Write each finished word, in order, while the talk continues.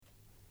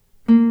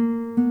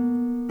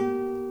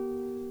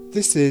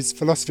This is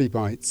Philosophy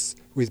Bites,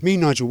 with me,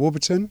 Nigel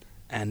Warburton.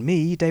 And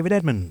me, David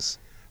Edmonds.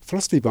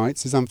 Philosophy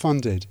Bites is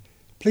unfunded.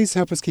 Please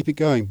help us keep it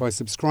going by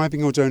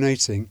subscribing or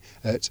donating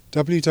at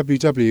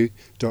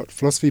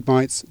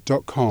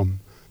www.philosophybites.com,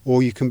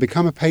 or you can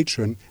become a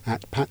patron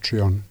at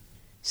Patreon.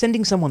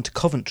 Sending someone to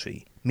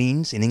Coventry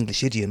means, in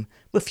English idiom,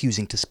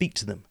 refusing to speak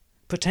to them,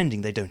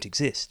 pretending they don't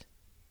exist.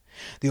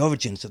 The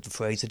origins of the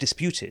phrase are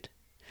disputed,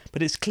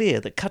 but it's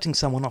clear that cutting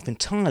someone off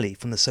entirely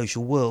from the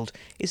social world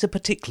is a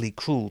particularly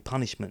cruel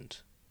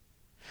punishment.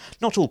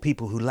 Not all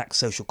people who lack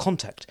social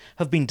contact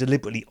have been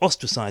deliberately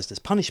ostracised as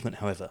punishment,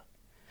 however.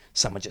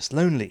 Some are just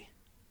lonely.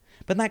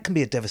 But that can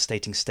be a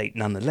devastating state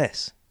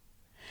nonetheless.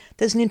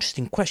 There's an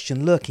interesting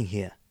question lurking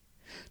here.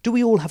 Do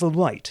we all have a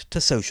right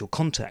to social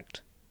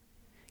contact?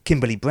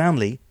 Kimberley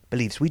Brownlee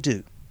believes we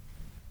do.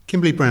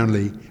 Kimberley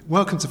Brownlee,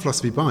 welcome to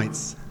Philosophy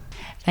Bites.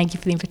 Thank you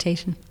for the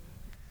invitation.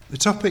 The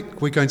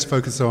topic we're going to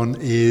focus on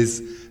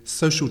is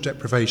social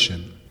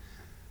deprivation.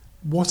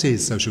 What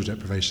is social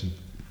deprivation?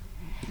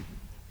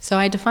 So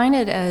I define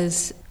it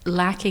as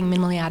lacking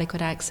minimally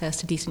adequate access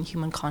to decent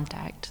human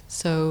contact.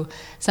 So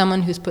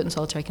someone who's put in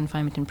solitary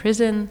confinement in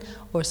prison,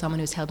 or someone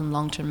who's held in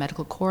long-term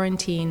medical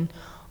quarantine,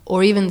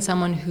 or even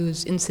someone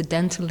who's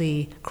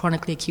incidentally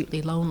chronically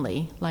acutely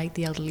lonely, like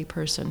the elderly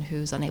person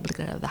who's unable to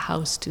get out of the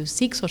house to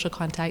seek social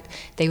contact,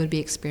 they would be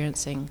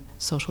experiencing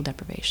social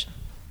deprivation.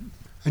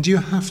 And do you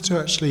have to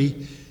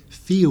actually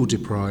feel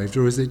deprived,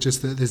 or is it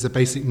just that there's a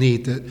basic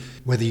need that,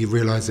 whether you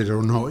realise it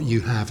or not,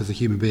 you have as a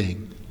human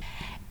being?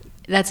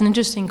 That's an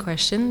interesting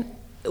question.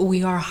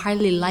 We are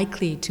highly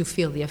likely to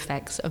feel the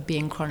effects of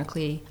being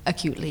chronically,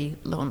 acutely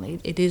lonely.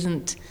 It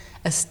isn't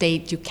a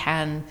state you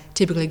can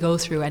typically go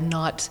through and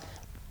not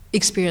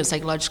experience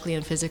psychologically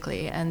and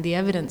physically. And the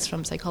evidence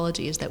from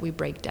psychology is that we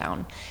break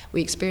down.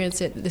 We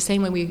experience it the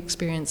same way we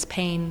experience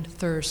pain,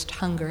 thirst,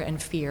 hunger,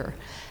 and fear.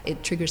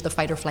 It triggers the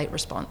fight or flight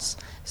response.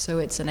 So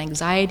it's an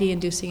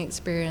anxiety-inducing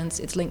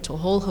experience. It's linked to a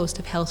whole host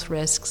of health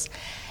risks.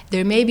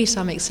 There may be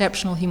some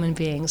exceptional human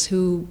beings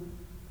who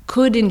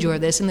could endure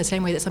this in the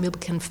same way that some people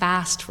can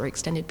fast for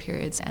extended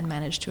periods and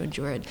manage to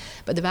endure it.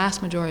 But the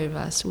vast majority of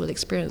us will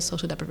experience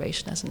social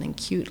deprivation as an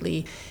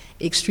acutely,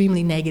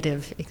 extremely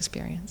negative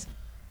experience.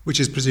 Which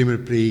is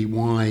presumably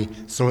why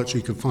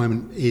solitary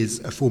confinement is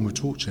a form of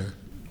torture.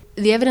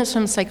 The evidence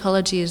from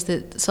psychology is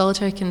that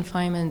solitary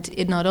confinement,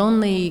 it not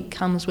only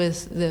comes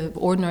with the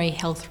ordinary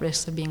health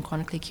risks of being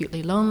chronically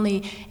acutely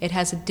lonely, it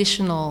has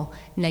additional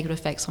negative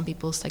effects on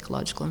people's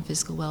psychological and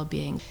physical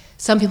well-being.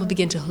 Some people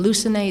begin to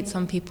hallucinate,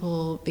 some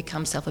people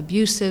become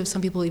self-abusive,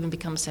 some people even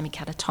become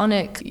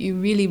semi-catatonic. You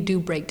really do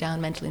break down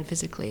mentally and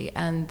physically,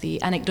 and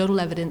the anecdotal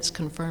evidence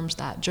confirms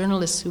that.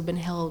 Journalists who've been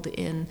held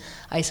in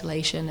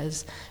isolation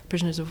as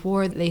prisoners of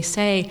war, they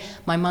say,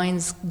 my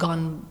mind's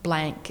gone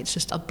blank, it's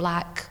just a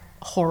black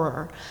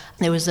horror.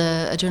 There was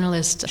a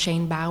journalist,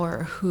 Shane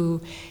Bauer,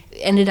 who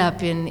ended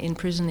up in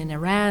prison in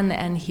Iran,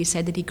 and he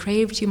said that he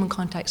craved human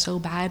contact so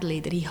badly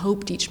that he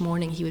hoped each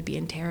morning he would be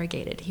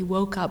interrogated. He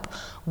woke up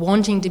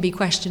wanting to be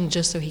questioned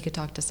just so he could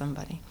talk to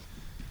somebody.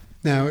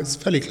 Now, it's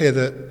fairly clear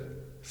that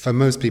for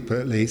most people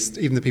at least,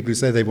 even the people who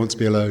say they want to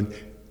be alone,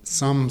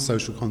 some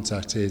social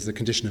contact is a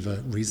condition of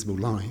a reasonable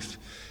life.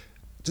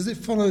 Does it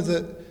follow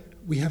that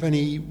we have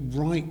any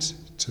right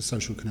to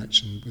social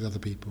connection with other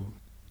people?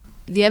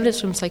 The evidence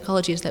from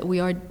psychology is that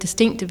we are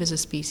distinctive as a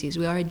species.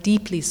 We are a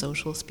deeply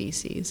social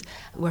species.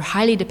 We're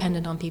highly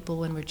dependent on people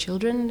when we're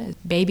children.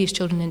 Babies,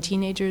 children, and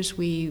teenagers,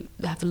 we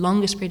have the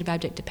longest period of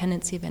abject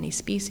dependency of any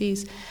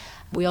species.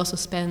 We also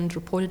spend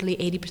reportedly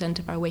 80%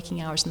 of our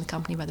waking hours in the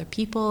company of other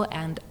people,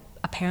 and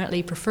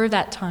apparently prefer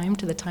that time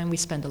to the time we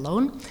spend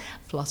alone.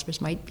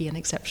 Philosophers might be an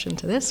exception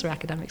to this, or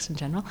academics in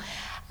general.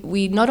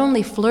 We not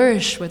only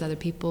flourish with other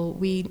people,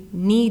 we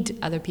need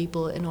other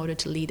people in order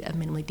to lead a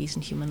minimally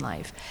decent human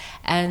life.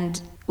 And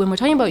when we're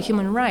talking about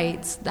human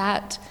rights,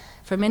 that,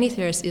 for many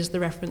theorists, is the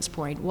reference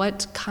point.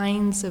 What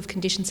kinds of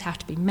conditions have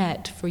to be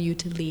met for you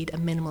to lead a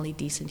minimally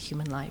decent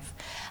human life?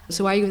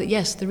 So I argue that,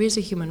 yes, there is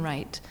a human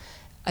right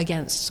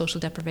against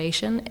social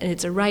deprivation, and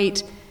it's a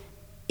right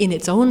in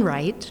its own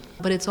right,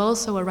 but it's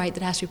also a right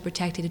that has to be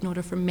protected in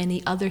order for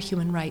many other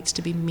human rights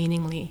to be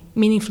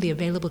meaningfully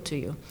available to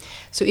you.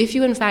 So if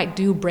you in fact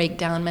do break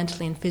down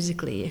mentally and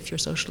physically, if you're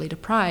socially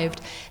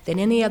deprived, then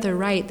any other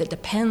right that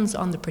depends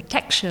on the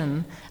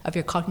protection of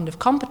your cognitive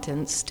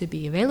competence to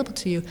be available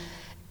to you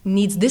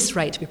needs this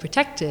right to be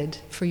protected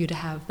for you to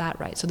have that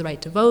right. So the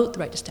right to vote, the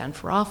right to stand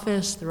for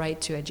office, the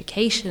right to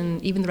education,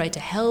 even the right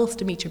to health,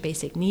 to meet your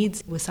basic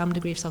needs with some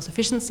degree of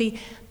self-sufficiency,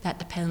 that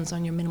depends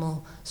on your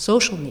minimal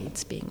social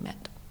needs being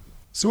met.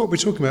 So what we're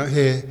talking about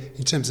here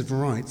in terms of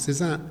rights, is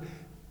that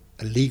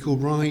a legal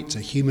right, a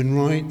human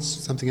right,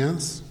 something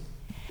else?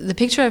 The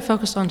picture I've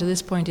focused on to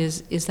this point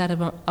is that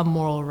of a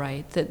moral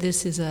right, that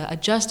this is a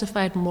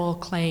justified moral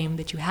claim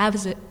that you have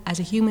as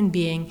a human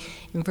being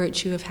in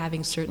virtue of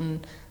having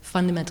certain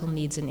fundamental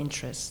needs and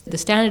interests. The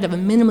standard of a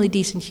minimally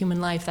decent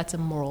human life, that's a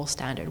moral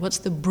standard. What's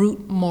the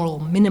brute moral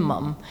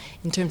minimum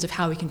in terms of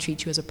how we can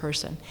treat you as a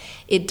person?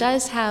 It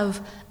does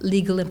have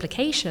legal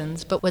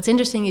implications, but what's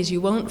interesting is you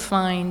won't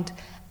find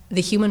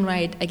the human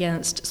right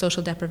against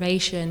social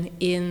deprivation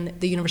in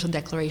the Universal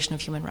Declaration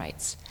of Human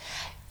Rights.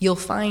 You'll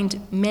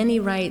find many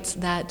rights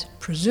that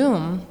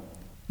presume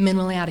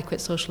minimally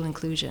adequate social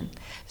inclusion.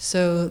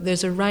 So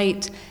there's a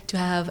right to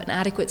have an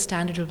adequate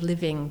standard of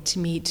living to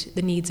meet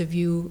the needs of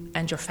you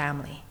and your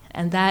family.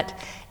 And that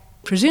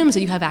presumes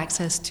that you have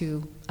access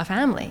to a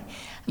family.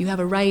 You have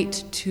a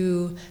right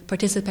to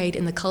participate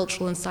in the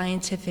cultural and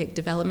scientific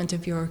development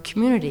of your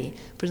community,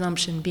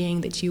 presumption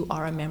being that you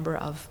are a member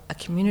of a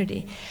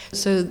community.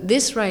 So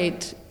this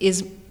right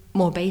is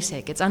more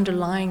basic. It's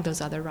underlying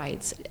those other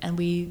rights. And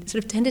we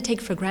sort of tend to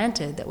take for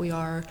granted that we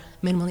are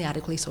minimally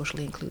adequately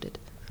socially included.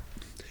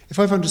 If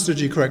I've understood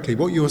you correctly,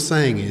 what you're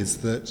saying is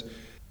that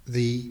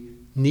the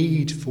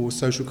need for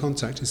social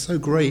contact is so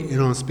great in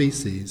our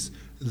species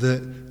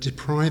that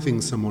depriving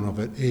someone of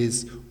it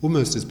is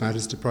almost as bad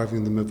as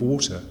depriving them of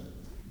water.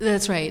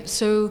 That's right.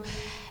 So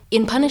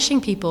in punishing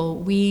people,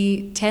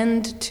 we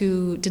tend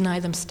to deny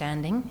them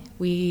standing,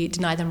 we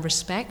deny them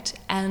respect,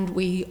 and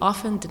we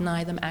often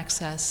deny them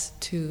access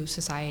to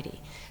society.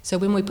 So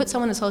when we put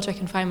someone in solitary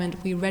confinement,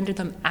 we render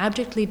them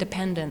abjectly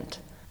dependent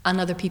on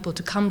other people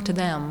to come to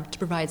them to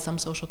provide some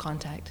social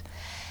contact.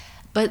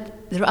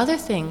 But there are other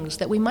things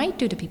that we might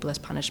do to people as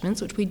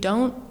punishments, which we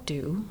don't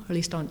do, or at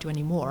least don't do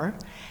anymore,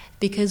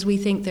 because we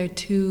think they're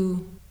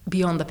too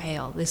beyond the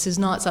pale. This is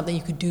not something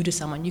you could do to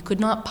someone. You could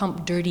not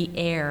pump dirty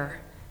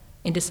air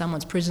into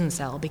someone's prison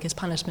cell because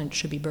punishment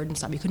should be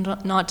burdensome. You could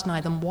not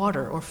deny them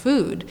water or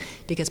food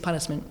because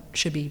punishment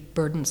should be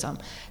burdensome.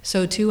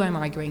 So too, I'm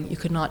arguing, you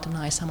could not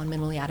deny someone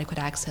minimally adequate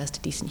access to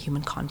decent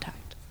human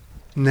contact.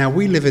 Now,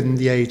 we live in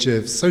the age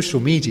of social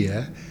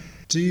media.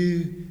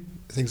 Do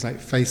things like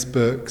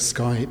Facebook,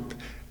 Skype,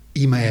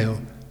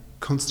 email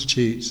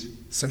constitute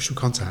social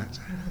contact?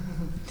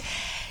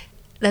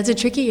 That's a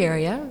tricky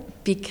area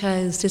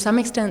because to some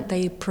extent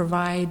they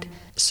provide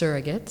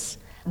surrogates.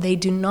 They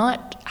do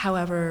not,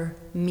 however,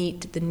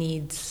 meet the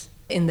needs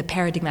in the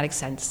paradigmatic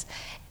sense.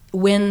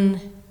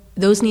 When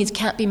those needs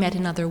can't be met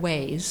in other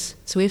ways,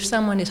 so if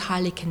someone is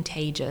highly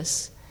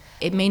contagious,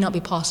 it may not be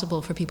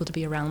possible for people to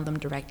be around them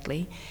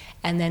directly,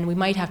 and then we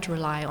might have to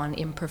rely on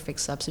imperfect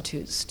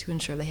substitutes to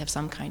ensure they have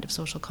some kind of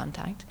social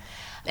contact.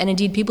 And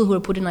indeed, people who are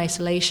put in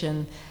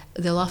isolation,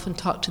 they'll often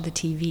talk to the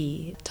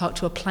TV, talk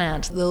to a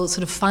plant. They'll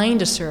sort of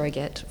find a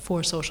surrogate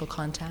for social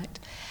contact.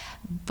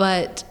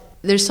 But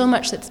there's so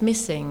much that's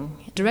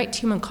missing. Direct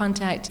human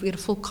contact, we get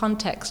a full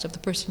context of the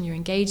person you're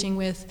engaging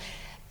with.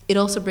 It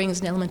also brings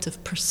an element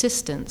of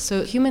persistence.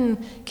 So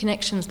human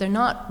connections, they're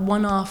not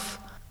one-off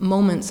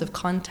moments of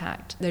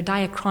contact. They're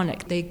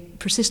diachronic. They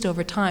persist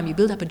over time. You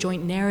build up a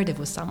joint narrative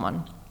with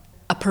someone.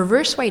 A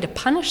perverse way to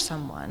punish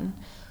someone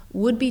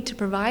would be to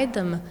provide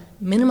them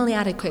minimally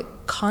adequate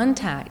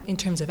contact in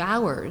terms of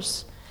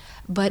hours,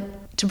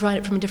 but to provide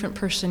it from a different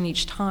person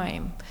each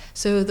time.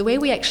 So the way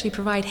we actually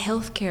provide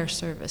healthcare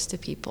service to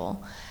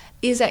people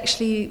is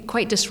actually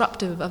quite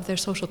disruptive of their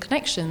social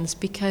connections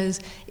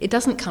because it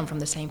doesn't come from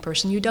the same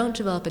person. You don't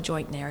develop a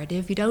joint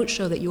narrative. You don't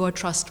show that you're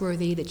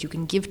trustworthy, that you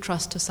can give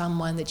trust to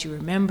someone, that you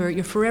remember.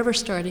 You're forever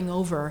starting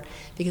over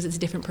because it's a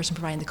different person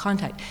providing the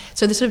contact.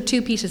 So there's sort of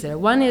two pieces there.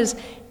 One is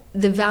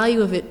the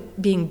value of it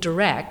being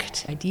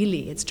direct,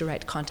 ideally it's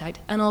direct contact,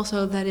 and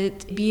also that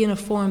it be in a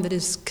form that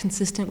is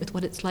consistent with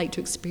what it's like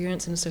to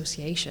experience an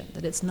association,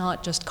 that it's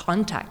not just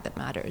contact that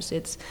matters,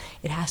 it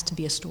has to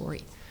be a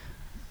story.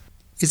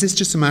 Is this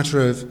just a matter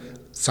of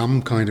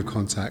some kind of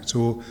contact,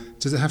 or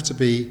does it have to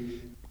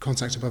be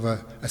contact above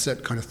a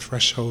certain kind of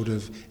threshold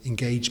of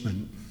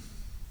engagement?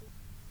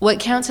 What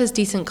counts as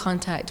decent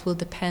contact will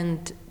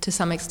depend to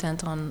some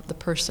extent on the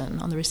person,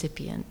 on the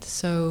recipient.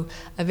 So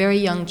a very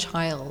young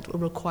child will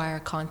require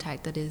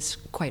contact that is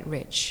quite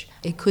rich.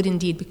 It could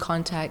indeed be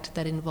contact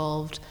that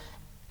involved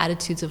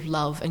attitudes of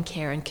love and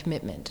care and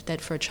commitment,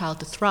 that for a child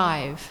to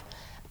thrive,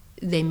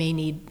 they may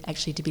need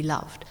actually to be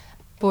loved.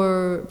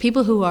 For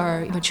people who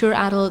are mature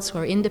adults, who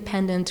are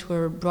independent, who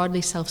are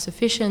broadly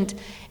self-sufficient,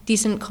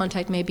 decent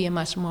contact may be a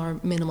much more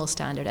minimal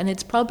standard. And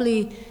it's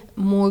probably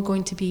more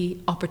going to be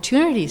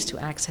opportunities to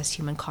access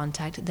human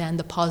contact than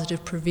the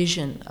positive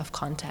provision of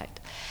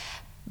contact.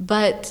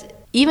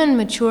 But even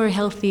mature,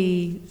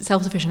 healthy,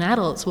 self-sufficient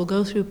adults will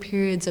go through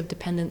periods of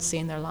dependency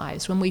in their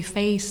lives. When we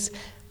face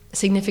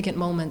significant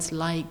moments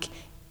like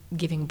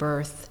giving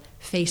birth,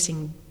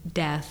 facing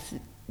death,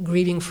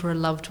 grieving for a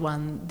loved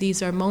one,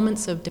 these are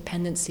moments of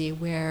dependency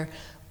where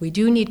we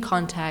do need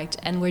contact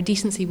and where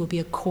decency will be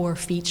a core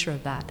feature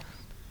of that.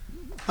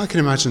 I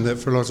can imagine that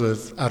for a lot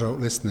of adult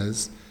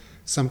listeners,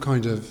 some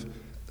kind of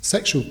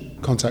sexual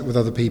contact with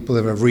other people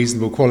of a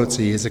reasonable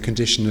quality is a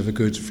condition of a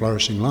good,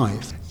 flourishing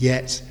life,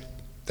 yet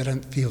they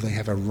don't feel they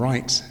have a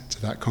right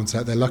to that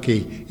contact. They're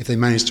lucky if they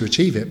manage to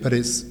achieve it, but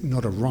it's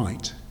not a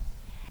right.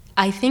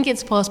 I think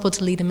it's possible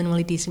to lead a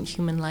minimally decent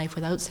human life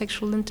without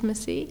sexual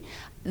intimacy.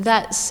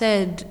 That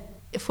said,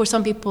 for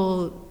some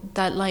people,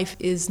 that life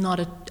is not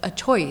a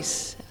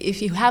choice.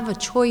 If you have a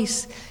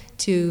choice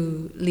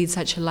to lead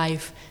such a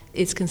life,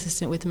 it's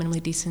consistent with a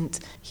minimally decent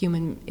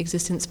human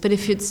existence. But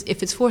if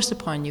it's forced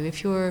upon you,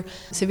 if you're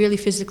severely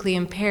physically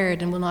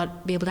impaired and will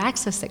not be able to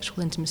access sexual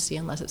intimacy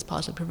unless it's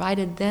positively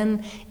provided,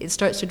 then it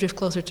starts to drift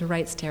closer to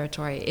rights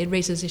territory. It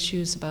raises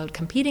issues about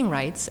competing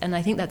rights, and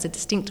I think that's a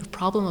distinctive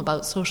problem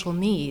about social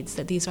needs,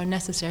 that these are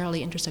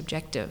necessarily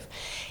intersubjective.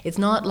 It's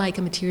not like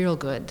a material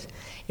good.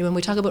 When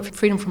we talk about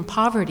freedom from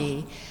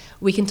poverty,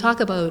 we can talk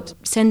about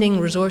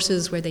sending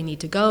resources where they need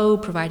to go,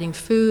 providing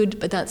food,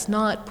 but that's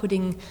not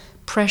putting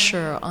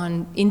pressure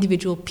on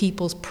individual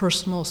people's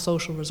personal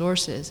social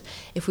resources.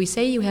 If we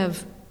say you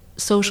have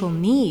social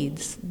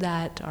needs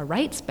that are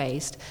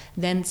rights-based,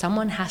 then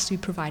someone has to be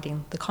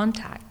providing the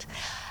contact.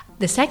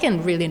 The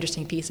second really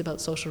interesting piece about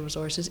social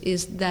resources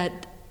is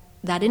that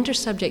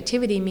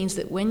intersubjectivity means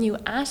that when you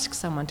ask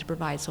someone to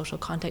provide social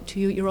contact to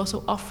you, you're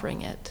also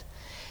offering it.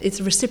 It's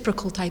a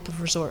reciprocal type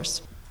of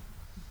resource.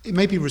 It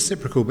may be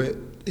reciprocal, but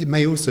it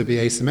may also be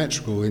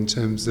asymmetrical in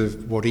terms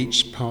of what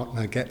each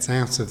partner gets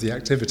out of the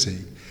activity.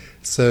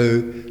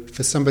 So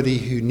for somebody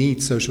who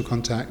needs social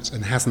contact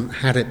and hasn't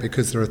had it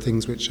because there are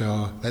things which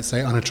are, let's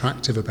say,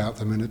 unattractive about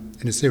them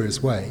in a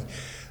serious way,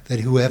 then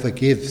whoever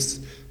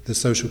gives the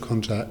social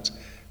contact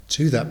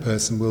to that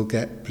person will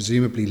get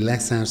presumably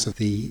less out of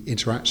the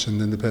interaction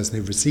than the person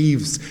who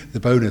receives the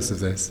bonus of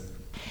this.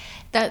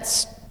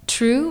 That's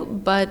true,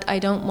 but I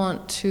don't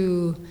want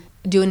to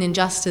do an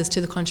injustice to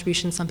the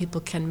contribution some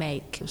people can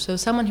make. So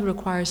someone who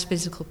requires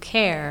physical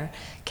care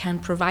can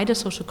provide a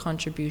social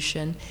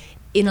contribution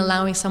in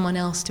allowing someone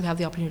else to have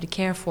the opportunity to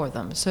care for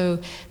them. So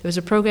there was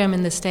a program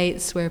in the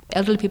States where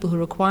elderly people who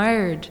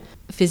required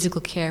physical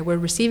care were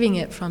receiving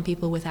it from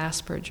people with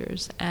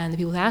Asperger's, and the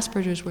people with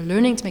Asperger's were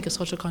learning to make a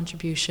social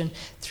contribution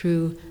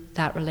through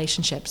that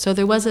relationship. So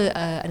there was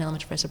an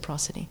element of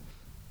reciprocity.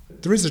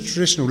 There is a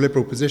traditional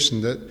liberal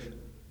position that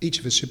each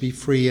of us should be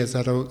free as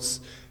adults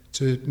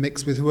to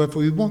mix with whoever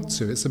we want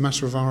to. It's a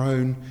matter of our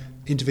own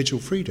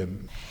individual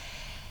freedom.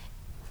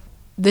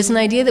 There's an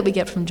idea that we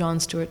get from John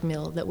Stuart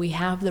Mill that we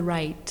have the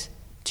right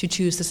to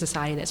choose the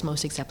society that's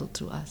most acceptable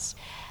to us.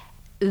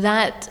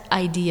 That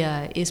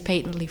idea is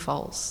patently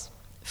false.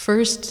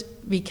 First,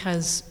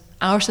 because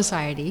our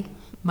society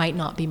might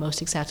not be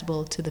most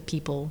acceptable to the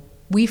people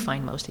we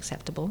find most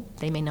acceptable.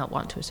 They may not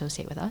want to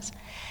associate with us.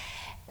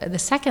 The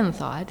second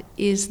thought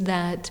is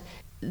that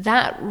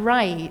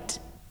right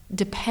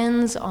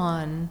depends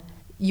on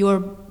your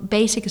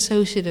basic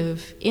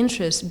associative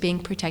interests being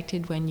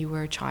protected when you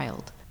were a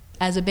child.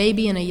 As a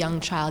baby and a young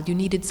child, you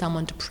needed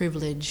someone to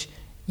privilege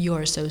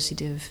your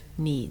associative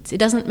needs. It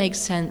doesn't make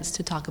sense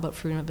to talk about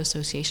freedom of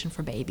association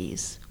for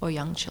babies or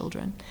young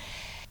children.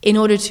 In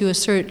order to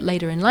assert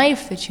later in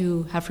life that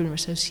you have freedom of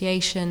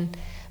association,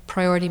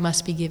 priority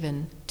must be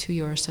given to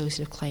your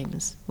associative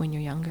claims when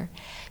you're younger.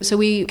 So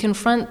we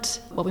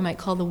confront what we might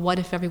call the what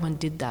if everyone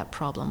did that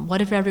problem.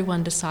 What if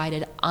everyone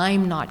decided,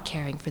 I'm not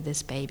caring for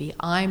this baby,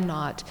 I'm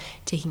not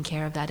taking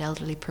care of that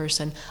elderly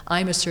person,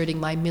 I'm asserting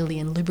my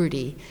million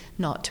liberty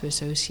not to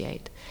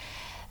associate.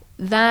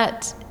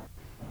 That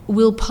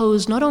will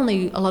pose not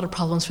only a lot of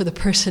problems for the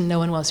person no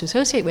one wants to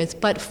associate with,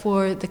 but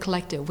for the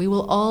collective. We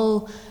will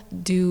all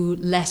do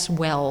less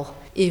well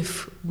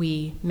if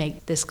we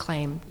make this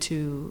claim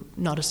to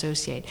not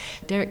associate.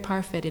 Derek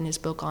Parfit, in his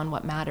book On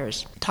What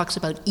Matters, talks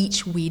about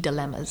each we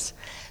dilemmas.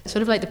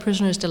 Sort of like the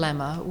prisoner's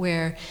dilemma,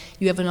 where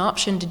you have an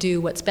option to do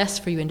what's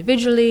best for you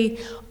individually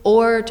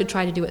or to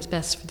try to do what's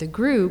best for the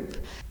group.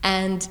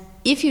 And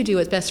if you do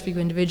what's best for you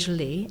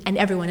individually and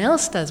everyone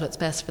else does what's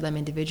best for them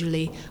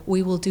individually,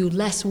 we will do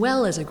less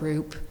well as a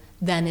group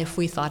than if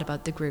we thought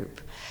about the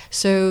group.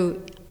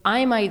 So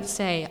I might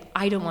say,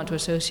 I don't want to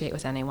associate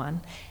with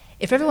anyone.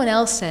 If everyone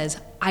else says,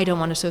 I don't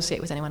want to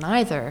associate with anyone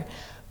either,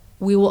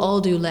 we will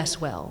all do less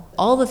well.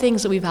 All the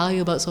things that we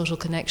value about social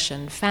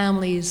connection,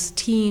 families,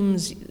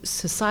 teams,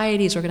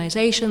 societies,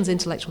 organizations,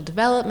 intellectual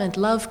development,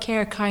 love,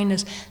 care,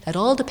 kindness, that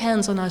all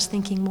depends on us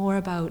thinking more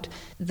about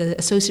the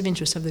associative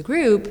interests of the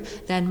group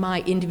than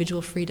my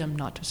individual freedom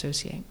not to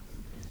associate.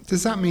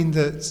 Does that mean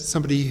that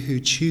somebody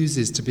who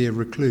chooses to be a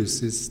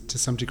recluse is to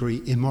some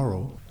degree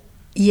immoral?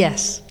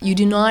 Yes. You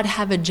do not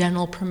have a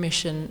general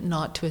permission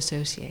not to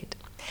associate.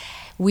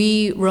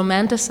 We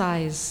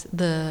romanticize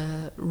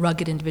the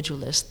rugged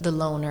individualist, the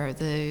loner,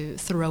 the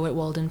Thoreau at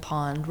Walden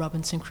Pond,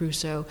 Robinson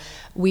Crusoe.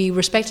 We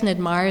respect and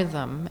admire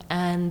them,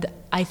 and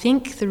I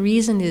think the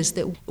reason is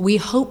that we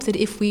hope that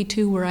if we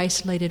too were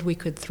isolated, we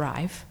could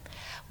thrive.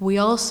 We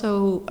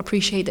also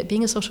appreciate that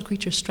being a social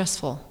creature is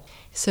stressful.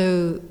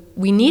 So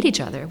we need each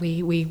other.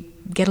 We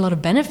get a lot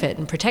of benefit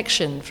and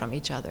protection from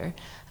each other.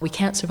 We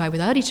can't survive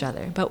without each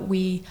other, but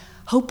we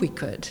hope we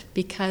could,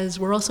 because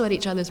we're also at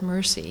each other's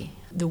mercy.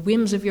 The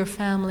whims of your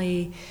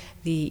family,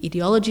 the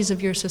ideologies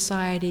of your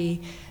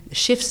society, the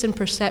shifts in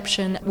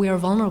perception, we are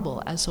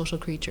vulnerable as social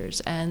creatures.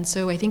 And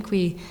so I think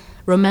we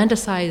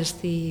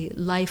romanticize the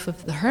life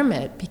of the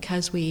hermit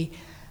because we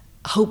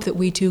hope that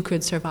we too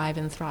could survive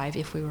and thrive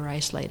if we were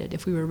isolated,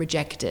 if we were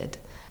rejected.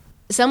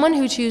 Someone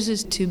who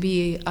chooses to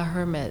be a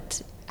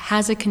hermit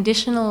has a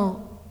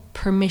conditional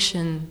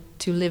permission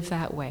to live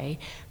that way,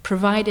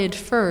 provided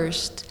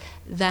first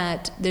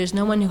that there's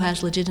no one who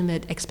has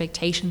legitimate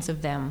expectations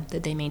of them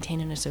that they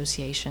maintain an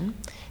association.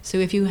 So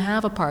if you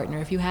have a partner,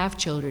 if you have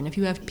children, if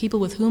you have people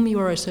with whom you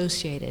are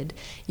associated,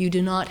 you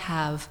do not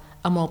have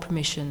a moral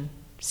permission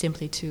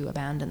simply to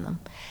abandon them.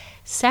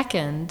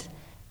 Second,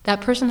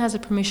 that person has a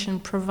permission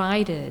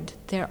provided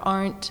there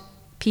aren't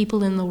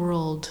people in the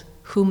world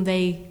whom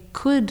they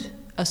could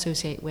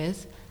associate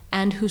with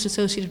and whose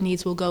associative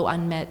needs will go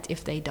unmet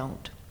if they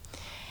don't.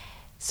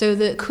 So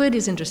the could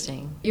is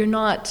interesting. You're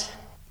not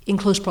in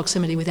close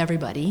proximity with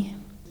everybody.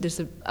 There's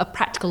a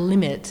practical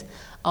limit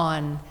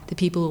on the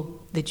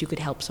people that you could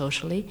help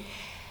socially.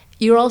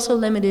 You're also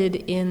limited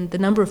in the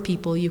number of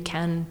people you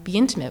can be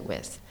intimate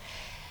with.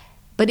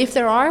 But if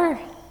there are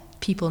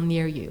people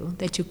near you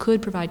that you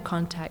could provide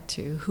contact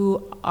to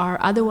who are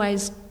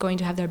otherwise going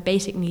to have their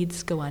basic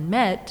needs go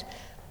unmet,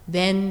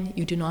 then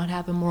you do not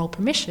have a moral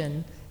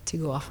permission to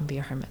go off and be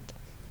a hermit.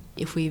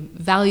 If we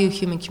value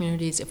human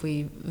communities, if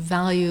we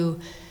value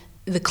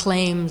the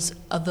claims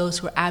of those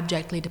who are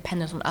abjectly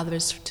dependent on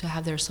others to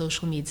have their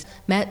social needs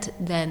met,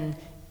 then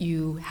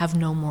you have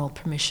no moral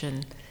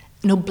permission,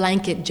 no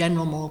blanket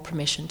general moral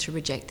permission to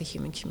reject the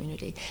human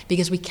community,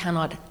 because we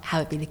cannot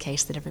have it be the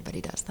case that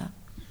everybody does that.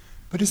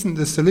 But isn't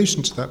the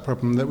solution to that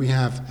problem that we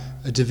have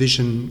a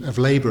division of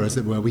labour, as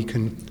it were? We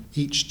can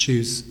each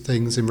choose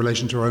things in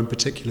relation to our own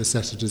particular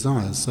set of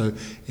desires. So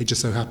it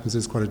just so happens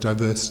there's quite a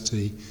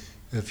diversity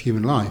of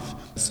human life.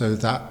 So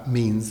that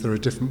means there are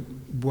different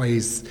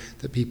ways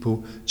that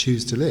people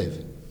choose to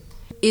live.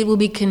 It will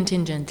be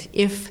contingent.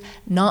 If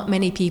not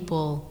many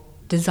people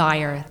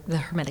desire the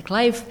hermetic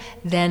life,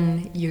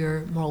 then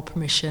your moral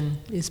permission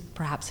is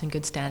perhaps in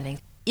good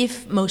standing.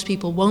 If most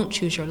people won't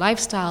choose your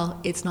lifestyle,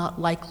 it's not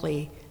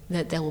likely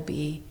that there will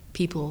be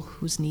people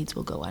whose needs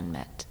will go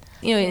unmet.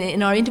 You know,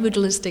 in our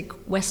individualistic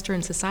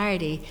Western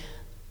society,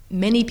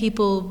 many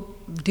people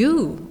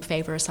do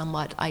favor a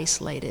somewhat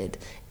isolated,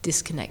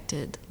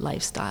 disconnected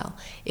lifestyle.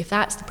 If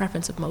that's the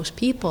preference of most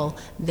people,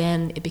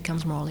 then it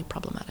becomes morally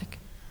problematic.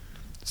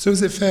 So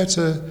is it fair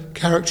to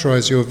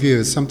characterise your view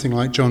as something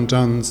like John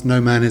Donne's "No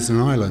man is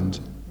an island"?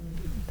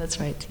 That's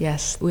right,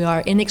 yes. We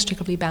are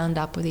inextricably bound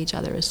up with each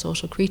other as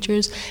social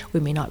creatures. We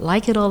may not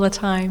like it all the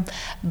time,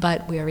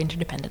 but we are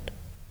interdependent.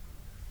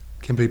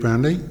 Kimberley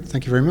Brownlee,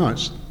 thank you very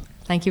much.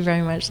 Thank you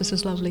very much. This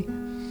was lovely.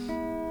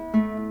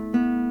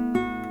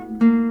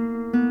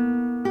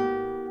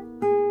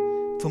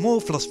 For more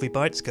Philosophy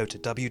Bites, go to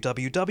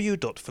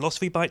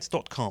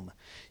www.philosophybites.com.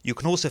 You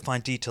can also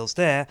find details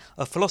there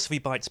of Philosophy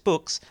Bites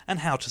books and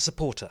how to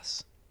support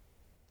us.